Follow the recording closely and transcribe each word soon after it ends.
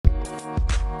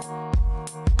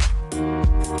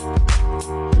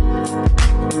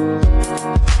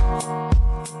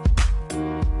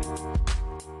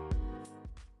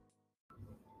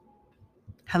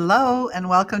Hello, and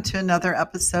welcome to another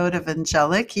episode of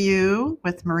Angelic You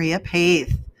with Maria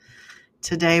Paith.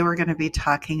 Today, we're going to be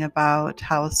talking about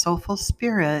how a soulful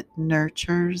spirit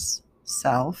nurtures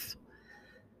self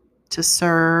to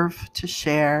serve, to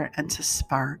share, and to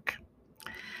spark.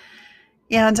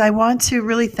 And I want to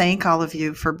really thank all of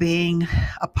you for being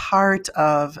a part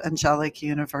of Angelic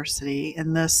University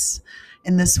in this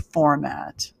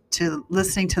format, to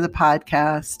listening to the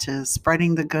podcast, to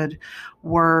spreading the good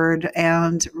word,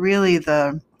 and really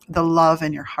the love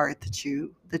in your heart that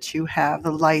you have,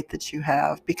 the light that you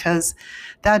have, because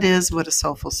that is what a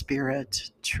soulful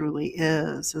spirit truly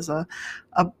is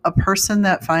a person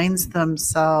that finds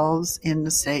themselves in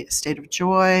a state of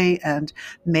joy and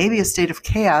maybe a state of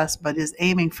chaos, but is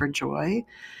aiming for joy.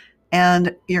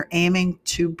 And you're aiming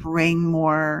to bring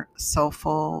more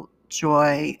soulful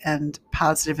joy and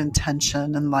positive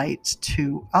intention and light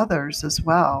to others as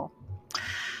well.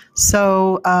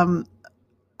 So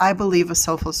I believe a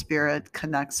soulful spirit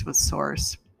connects with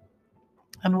source.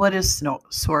 And what is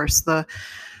source?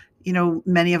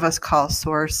 Many of us call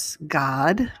source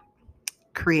God,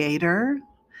 creator,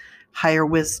 higher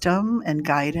wisdom and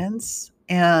guidance.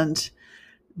 And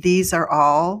these are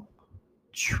all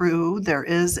true. There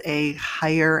is a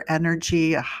higher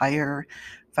energy, a higher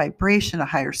vibration, a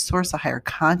higher source, a higher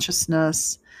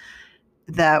consciousness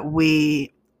that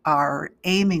we are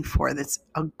aiming for. That's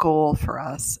a goal for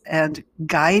us. And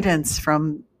guidance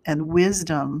from and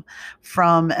wisdom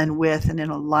from and with and in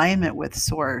alignment with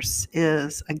source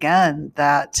is, again,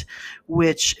 that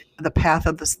which the path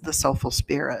of the soulful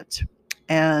spirit.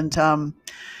 And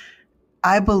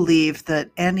I believe that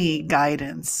any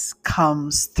guidance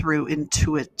comes through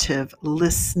intuitive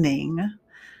listening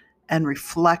and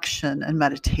reflection and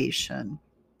meditation.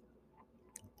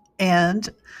 And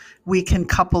we can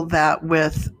couple that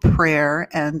with prayer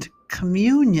and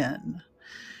communion.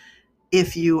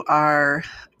 If you are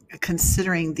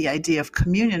considering the idea of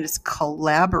communion as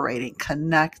collaborating,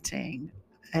 connecting,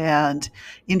 and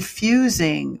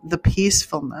infusing the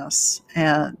peacefulness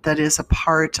and that is a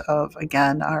part of,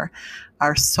 again,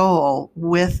 our soul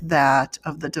with that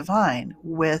of the divine,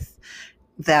 with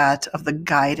that of the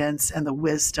guidance and the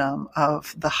wisdom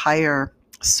of the higher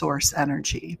source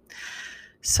energy.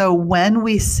 So when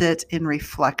we sit in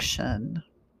reflection,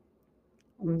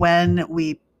 when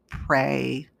we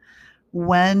pray,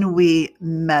 when we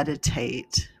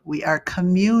meditate, we are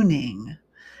communing,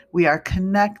 we are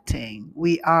connecting,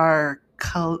 we are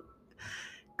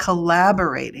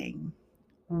collaborating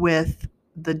with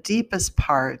the deepest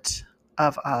part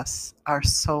of us, our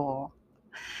soul.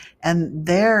 And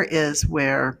there is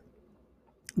where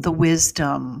the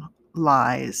wisdom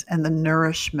lies and the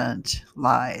nourishment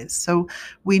lies. So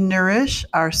we nourish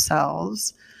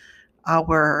ourselves,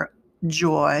 our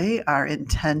joy, our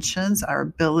intentions, our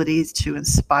abilities to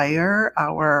inspire,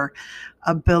 our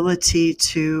ability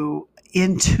to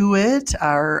intuit,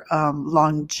 our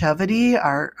longevity,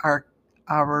 our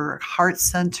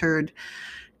heart-centered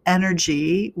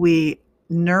energy. We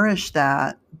nourish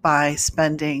that by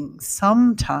spending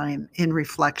some time in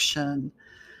reflection,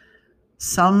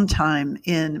 some time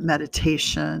in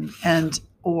meditation, and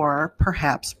or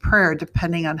perhaps prayer,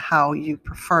 depending on how you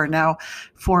prefer. Now,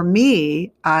 for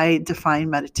me, I define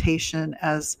meditation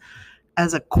as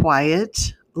a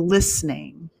quiet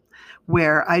listening,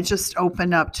 where I just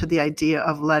open up to the idea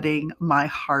of letting my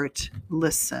heart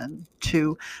listen,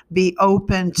 to be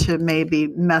open to maybe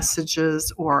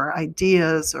messages or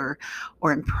ideas or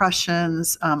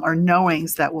impressions or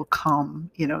knowings that will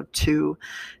come,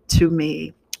 to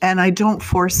me. And I don't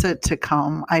force it to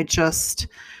come. I just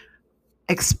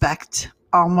expect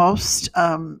almost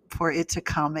for it to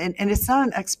come. And it's not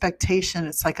an expectation,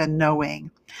 it's like a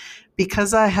knowing.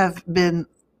 Because I have been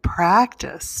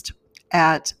practiced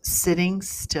at sitting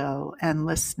still and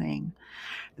listening,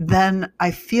 then I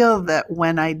feel that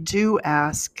when I do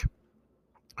ask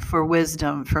for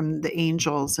wisdom from the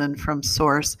angels and from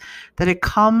source, that it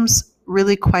comes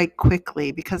really quite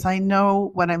quickly, because I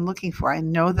know what I'm looking for. I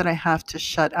know that I have to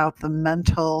shut out the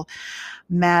mental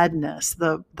madness,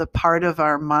 the part of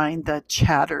our mind that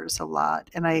chatters a lot,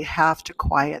 and I have to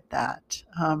quiet that.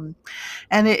 And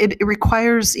it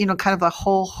requires, kind of a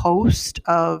whole host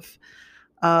of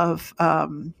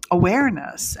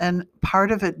awareness, and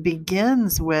part of it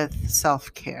begins with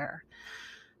self-care.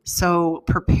 So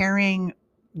preparing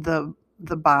the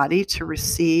body to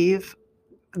receive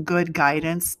good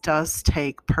guidance does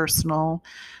take personal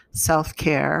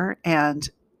self-care, and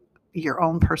your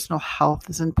own personal health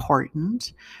is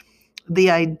important.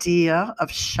 The idea of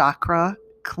chakra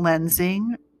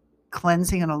cleansing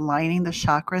and aligning the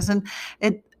chakras,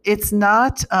 and it's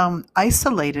not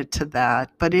isolated to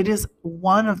that, but it is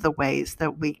one of the ways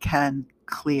that we can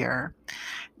clear.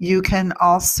 You can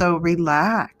also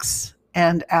relax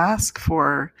and ask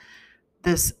for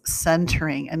this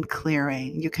centering and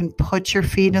clearing. You can put your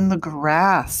feet in the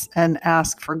grass and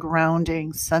ask for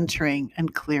grounding, centering,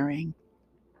 and clearing.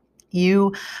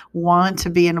 You want to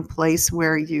be in a place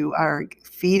where you are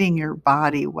feeding your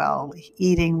body well,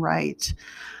 eating right.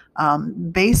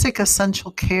 Basic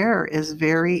essential care is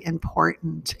very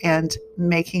important, and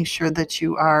making sure that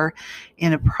you are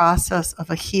in a process of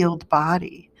a healed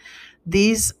body.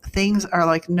 These things are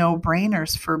like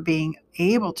no-brainers for being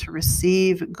able to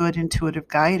receive good intuitive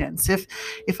guidance.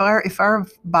 If our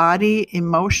body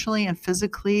emotionally and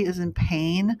physically is in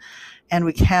pain and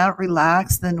we can't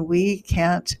relax, then we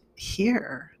can't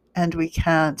hear, and we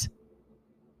can't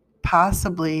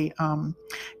possibly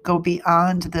go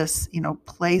beyond this,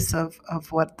 place of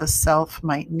what the self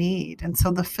might need. And so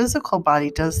the physical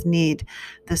body does need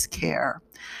this care.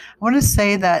 I want to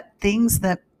say that things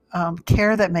that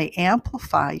care that may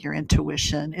amplify your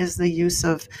intuition is the use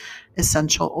of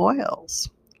essential oils.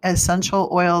 Essential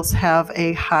oils have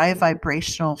a high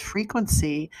vibrational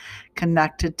frequency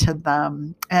connected to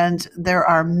them, and there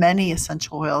are many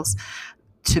essential oils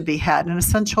to be had. An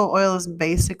essential oil is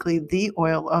basically the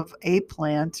oil of a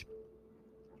plant,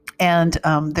 and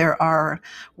there are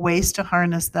ways to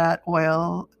harness that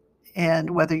oil,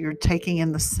 and whether you're taking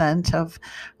in the scent of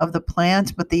the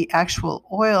plant, but the actual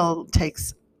oil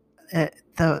takes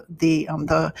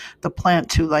the plant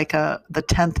to like the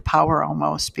 10th power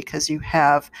almost, because you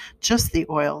have just the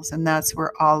oils, and that's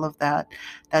where all of that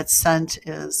scent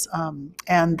is,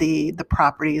 and the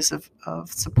properties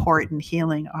of support and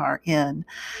healing are in.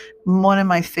 One of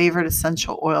my favorite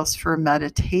essential oils for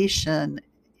meditation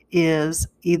is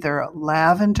either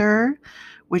lavender,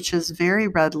 which is very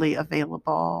readily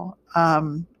available.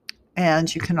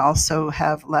 And you can also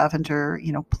have lavender,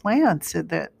 plants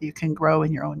that you can grow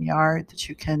in your own yard,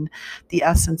 the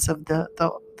essence of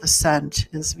the scent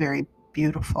is very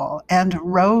beautiful. And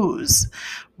rose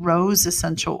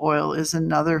essential oil is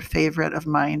another favorite of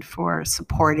mine for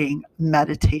supporting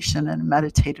meditation and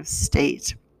meditative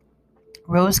state.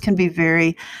 Rose can be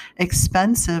very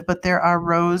expensive, but there are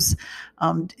rose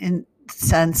in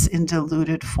scents in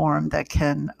diluted form that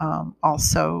can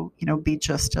also, be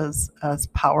just as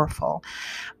powerful.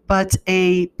 But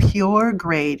a pure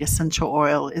grade essential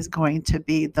oil is going to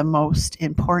be the most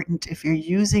important if you're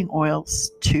using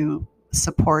oils to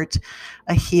support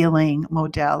a healing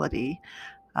modality.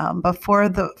 But for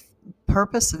the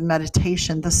purpose of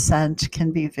meditation, the scent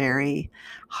can be very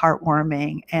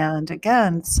heartwarming and,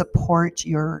 again, support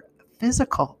your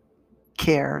physical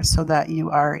care so that you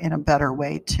are in a better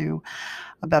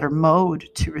mode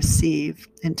to receive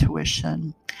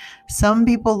intuition. Some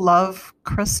people love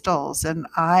crystals, and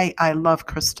I love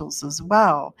crystals as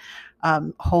well.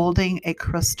 Holding a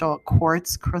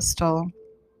quartz crystal,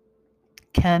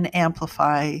 can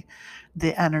amplify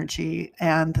the energy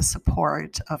and the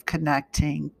support of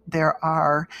connecting. There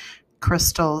are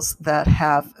crystals that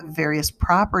have various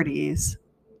properties.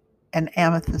 An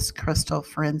amethyst crystal,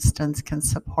 for instance, can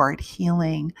support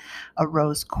healing. A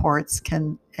rose quartz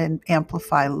can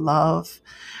amplify love.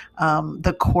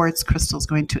 The quartz crystal is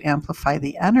going to amplify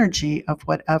the energy of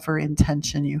whatever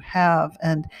intention you have.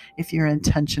 And if your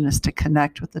intention is to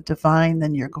connect with the divine,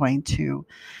 then you're going to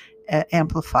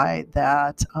amplify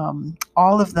that.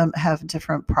 All of them have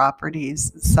different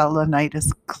properties. Selenite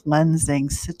is cleansing.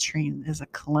 Citrine is a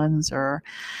cleanser.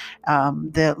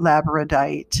 The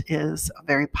labradorite is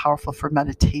very powerful for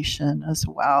meditation as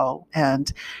well.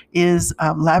 And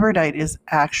labradorite is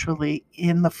actually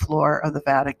in the floor of the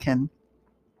Vatican,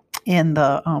 in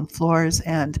the floors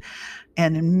and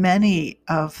in many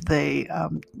of the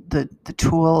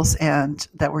tools and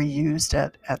that were used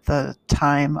at the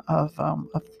time of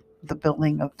the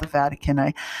building of the Vatican.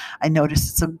 I noticed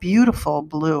it's a beautiful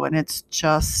blue, and it's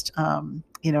just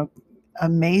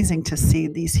amazing to see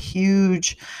these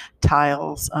huge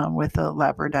tiles with a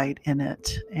labradorite in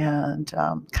it, and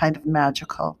kind of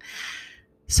magical.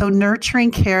 So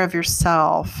nurturing care of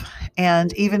yourself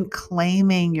and even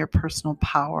claiming your personal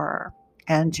power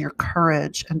and your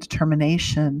courage and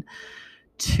determination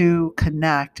to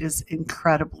connect is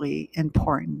incredibly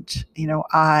important.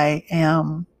 I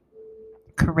am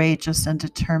courageous and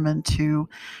determined to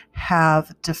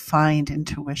have defined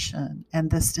intuition, and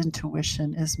this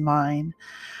intuition is mine.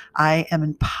 I am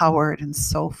empowered and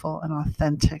soulful and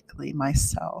authentically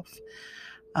myself.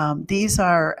 These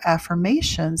are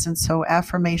affirmations, and so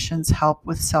affirmations help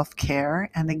with self-care.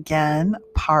 And again,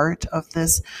 part of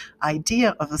this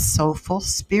idea of a soulful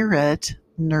spirit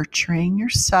nurturing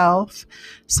yourself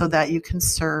so that you can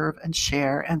serve and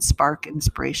share and spark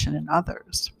inspiration in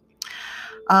others.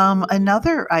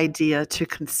 Another idea to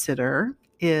consider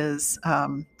is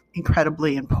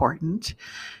incredibly important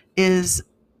is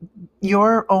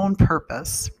your own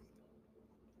purpose.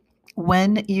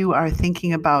 When you are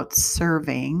thinking about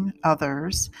serving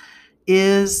others,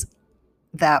 is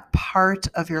that part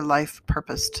of your life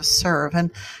purpose to serve?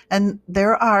 And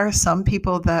there are some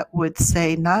people that would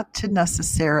say not to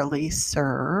necessarily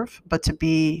serve, but to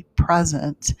be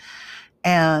present.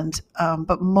 And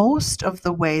but most of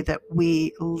the way that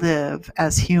we live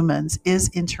as humans is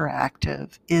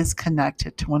interactive, is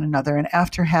connected to one another. And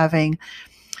after having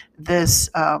this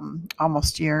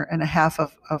almost year and a half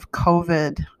of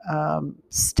COVID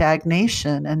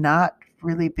stagnation and not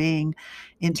really being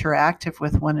interactive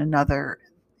with one another,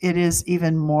 it is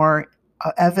even more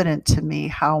evident to me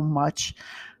how much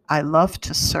I love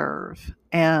to serve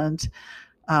and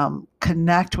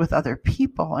connect with other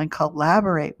people and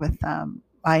collaborate with them.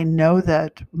 I know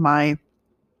that my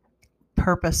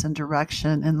purpose and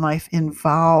direction in life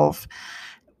involve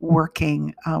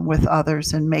working with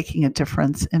others and making a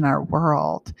difference in our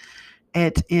world.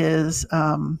 It is,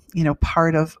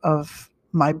 part of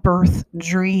my birth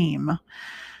dream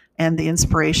and the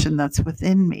inspiration that's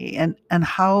within me. And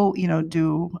how,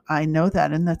 do I know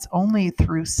that? And that's only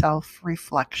through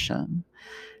self-reflection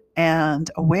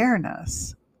and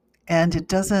awareness. And it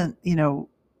doesn't,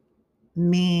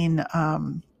 mean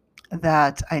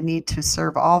that I need to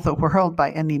serve all the world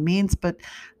by any means, but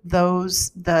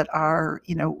those that are,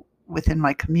 within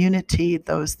my community,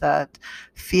 those that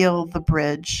feel the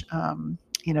bridge,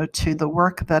 to the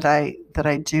work that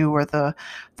I do, or the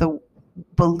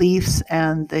beliefs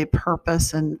and the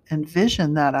purpose and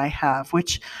vision that I have,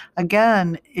 which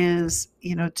again is,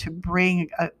 to bring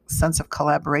a sense of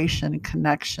collaboration and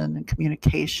connection and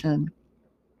communication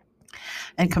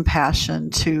and compassion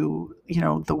to,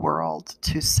 the world,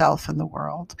 to self and the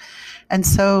world. And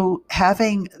so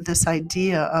having this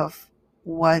idea of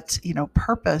what,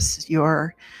 purpose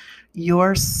your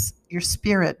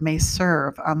spirit may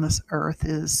serve on this earth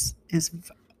is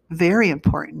very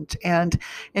important. And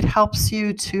it helps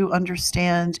you to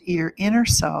understand your inner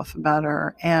self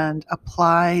better and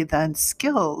apply then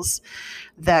skills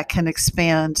that can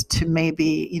expand to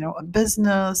maybe, a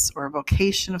business or a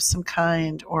vocation of some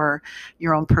kind, or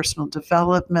your own personal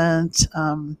development.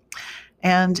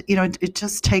 And, it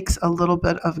just takes a little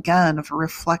bit of, again, of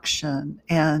reflection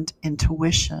and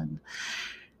intuition.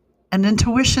 And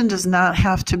intuition does not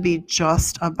have to be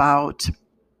just about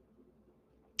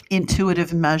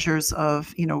intuitive measures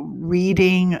of,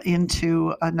 reading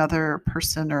into another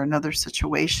person or another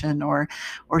situation, or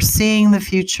seeing the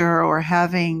future, or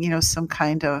having, some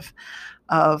kind of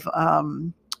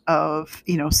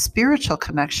spiritual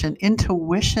connection.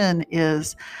 Intuition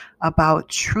is about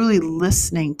truly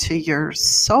listening to your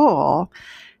soul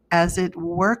as it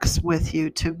works with you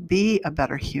to be a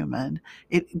better human.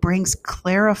 It brings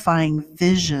clarifying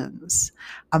visions,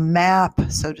 a map,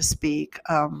 so to speak,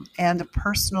 and a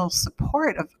personal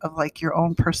support of like your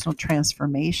own personal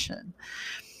transformation.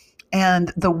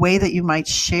 And the way that you might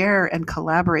share and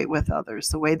collaborate with others,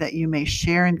 the way that you may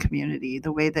share in community,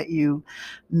 the way that you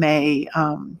may,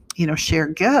 share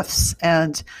gifts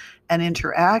and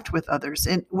interact with others.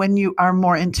 And when you are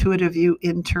more intuitive, you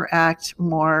interact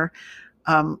more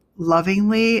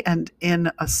lovingly and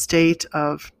in a state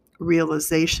of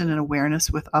realization and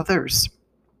awareness with others.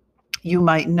 You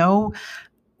might know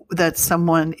that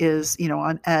someone is,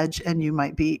 on edge, and you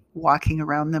might be walking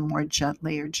around them more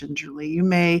gently or gingerly. You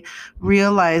may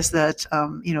realize that,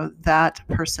 that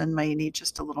person may need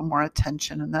just a little more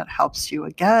attention, and that helps you.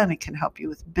 Again, it can help you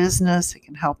with business. It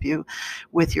can help you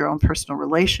with your own personal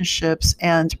relationships,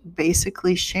 and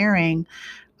basically sharing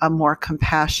a more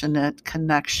compassionate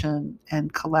connection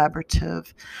and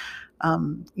collaborative,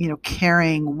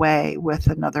 caring way with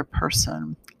another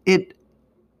person.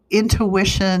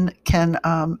 Intuition can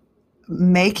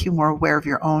make you more aware of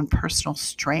your own personal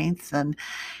strengths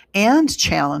and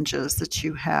challenges that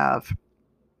you have.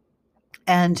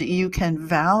 And you can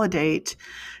validate,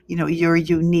 your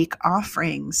unique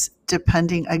offerings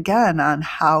depending, again, on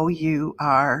how you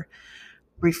are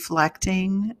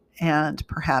reflecting and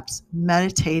perhaps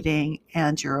meditating,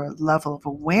 and your level of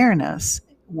awareness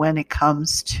when it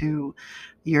comes to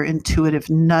your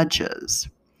intuitive nudges.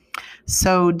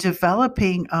 So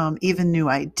developing even new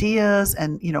ideas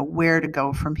and, where to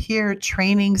go from here,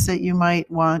 trainings that you might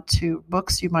want to,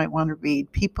 books you might want to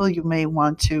read, people you may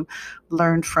want to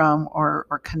learn from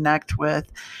or connect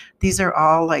with. These are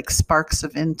all like sparks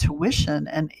of intuition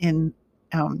and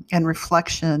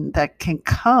reflection that can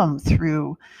come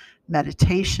through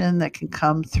meditation that can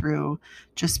come through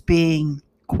just being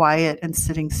quiet and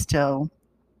sitting still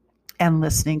and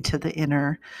listening to the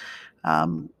inner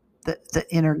um, the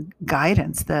inner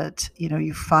guidance that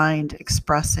you find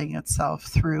expressing itself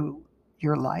through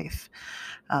your life.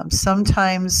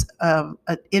 Sometimes an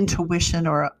intuition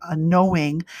or a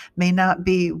knowing may not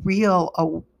be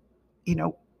real,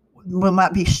 will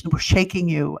not be shaking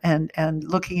you and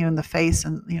looking you in the face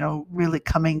and really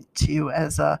coming to you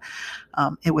as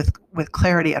with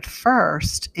clarity at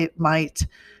first. It might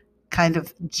kind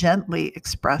of gently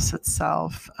express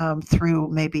itself through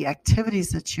maybe activities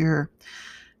that you're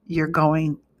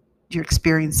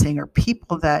experiencing, or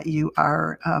people that you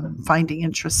are finding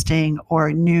interesting,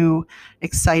 or new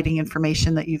exciting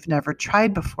information that you've never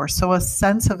tried before. So a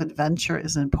sense of adventure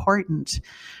is important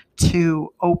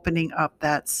to opening up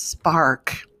that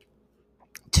spark,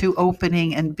 to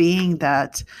opening and being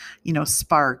that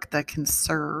spark that can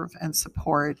serve and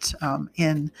support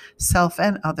in self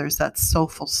and others, that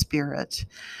soulful spirit.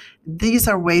 These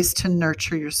are ways to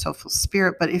nurture your soulful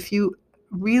spirit. But if you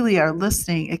really are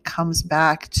listening, it comes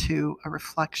back to a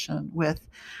reflection with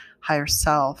higher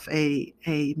self, a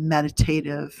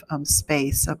meditative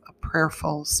space, a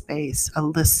prayerful space, a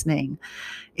listening,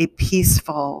 a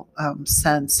peaceful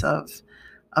sense of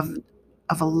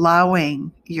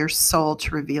allowing your soul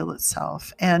to reveal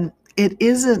itself. And it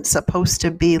isn't supposed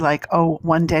to be like, oh,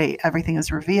 one day everything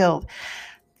is revealed.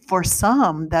 For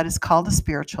some, that is called a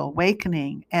spiritual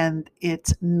awakening, and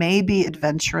it may be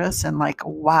adventurous and like,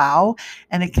 wow,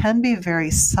 and it can be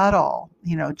very subtle,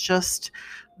 just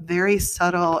very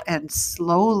subtle and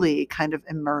slowly kind of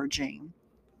emerging.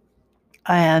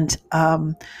 And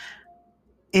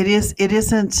it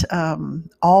isn't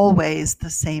always the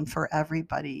same for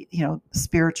everybody,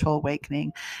 spiritual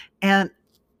awakening. And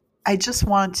I just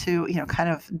want to, kind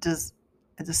of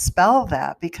dispel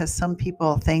that, because some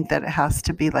people think that it has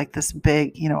to be like this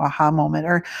big, aha moment,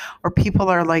 or people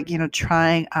are like,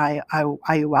 trying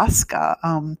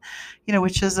ayahuasca,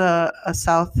 which is a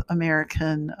South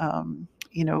American,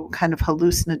 kind of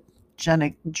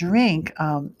hallucinogenic drink,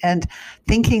 and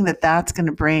thinking that that's going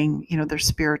to bring, their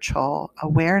spiritual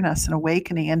awareness and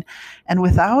awakening, and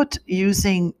without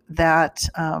using that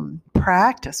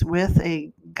practice with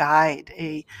a guide,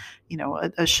 a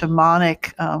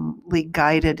shamanically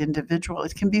guided individual,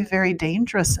 it can be very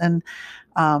dangerous, and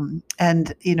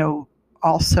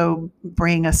also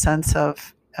bring a sense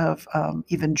of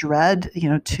even dread,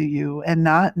 to you, and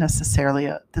not necessarily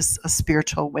a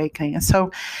spiritual awakening. And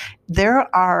so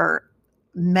there are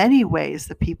many ways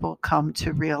that people come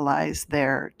to realize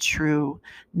their true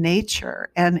nature,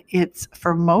 and it's,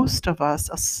 for most of us,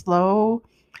 a slow,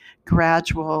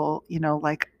 gradual,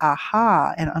 like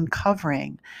aha and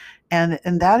uncovering, and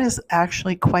that is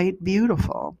actually quite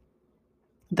beautiful.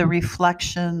 The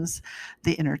reflections,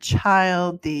 the inner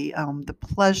child, the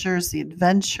pleasures, the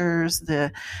adventures,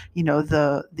 the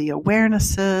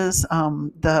awarenesses,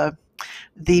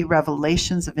 the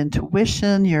revelations of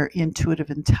intuition, your intuitive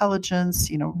intelligence,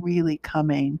 really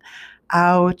coming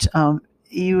out.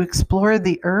 You explore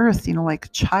the earth, like a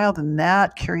child, and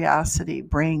that curiosity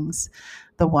brings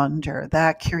the wonder.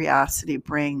 That curiosity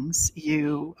brings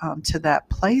you to that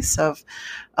place of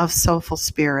soulful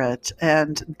spirit,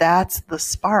 and that's the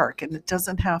spark. And it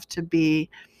doesn't have to be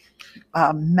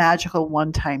a magical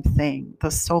one-time thing.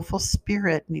 The soulful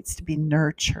spirit needs to be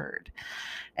nurtured.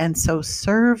 And so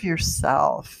serve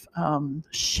yourself,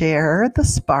 share the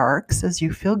sparks as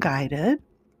you feel guided.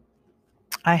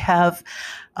 I have,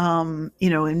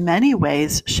 in many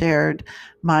ways, shared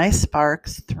my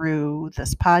sparks through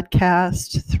this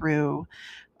podcast, through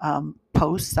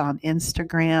posts on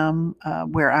Instagram,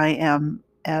 where I am,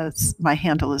 as my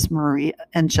handle is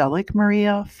Angelic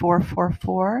Maria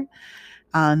 444,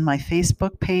 on my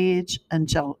Facebook page,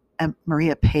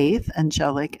 Maria Paith,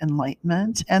 Angelic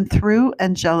Enlightenment, and through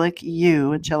Angelic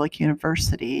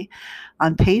University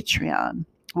on Patreon,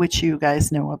 which you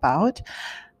guys know about.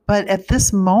 But at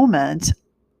this moment,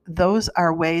 those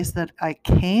are ways that I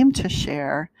came to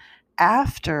share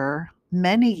after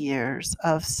many years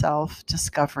of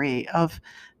self-discovery, of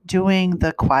doing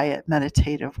the quiet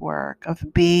meditative work, of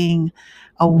being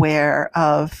aware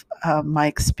of my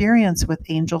experience with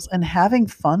angels and having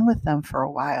fun with them for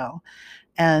a while.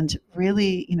 And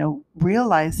really,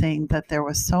 realizing that there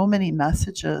was so many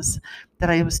messages that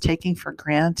I was taking for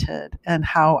granted, and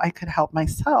how I could help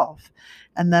myself.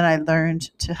 And then I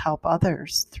learned to help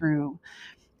others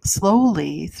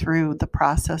slowly through the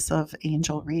process of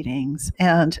angel readings.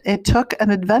 And it took an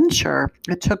adventure.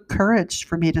 It took courage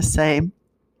for me to say,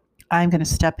 I'm going to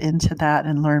step into that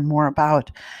and learn more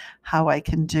about how I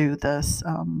can do this,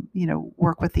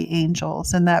 work with the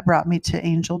angels. And that brought me to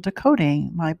Angel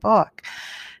Decoding, my book.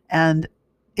 And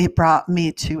it brought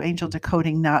me to angel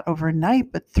decoding not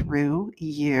overnight, but through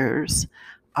years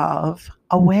of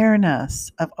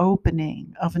awareness, of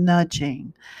opening, of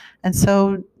nudging. And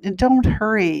so don't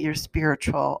hurry your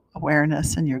spiritual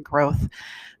awareness and your growth,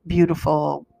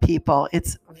 beautiful people.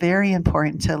 It's very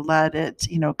important to let it,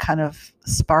 kind of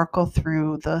sparkle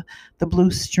through the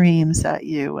blue streams at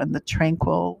you and the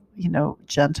tranquil,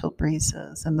 gentle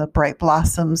breezes and the bright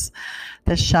blossoms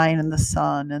that shine in the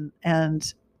sun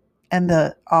and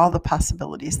all the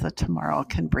possibilities that tomorrow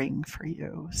can bring for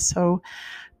you. So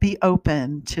be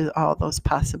open to all those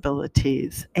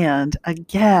possibilities. And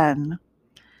again,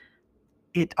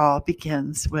 it all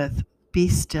begins with be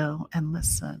still and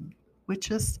listen,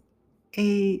 which is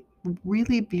a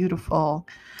really beautiful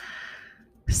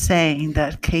saying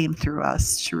that came through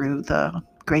us through the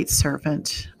great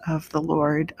servant of the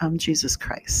Lord, Jesus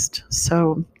Christ.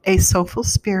 So a soulful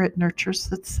spirit nurtures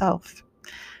itself.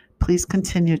 Please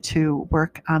continue to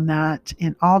work on that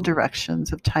in all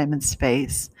directions of time and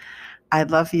space. I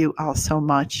love you all so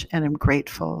much and am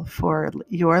grateful for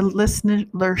your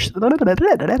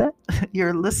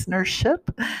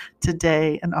listenership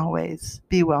today and always.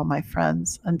 Be well, my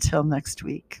friends. Until next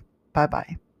week.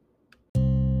 Bye-bye.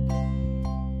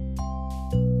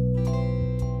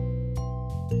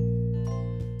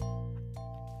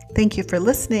 Thank you for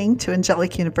listening to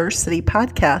Angelic University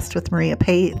podcast with Maria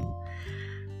Paith.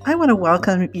 I want to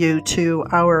welcome you to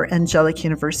our Angelic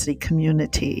University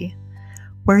community,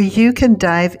 where you can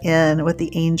dive in with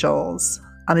the angels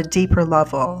on a deeper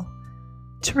level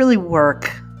to really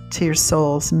work to your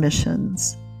soul's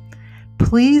missions.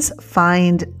 Please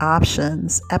find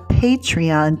options at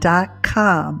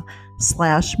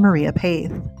patreon.com/Maria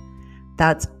Paith.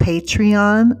 That's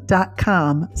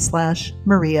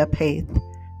patreon.com/Maria Paith.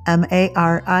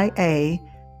 MARIAPETH.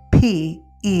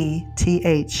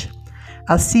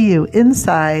 I'll see you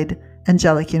inside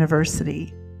Angelic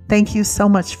University. Thank you so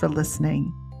much for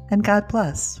listening, and God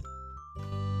bless.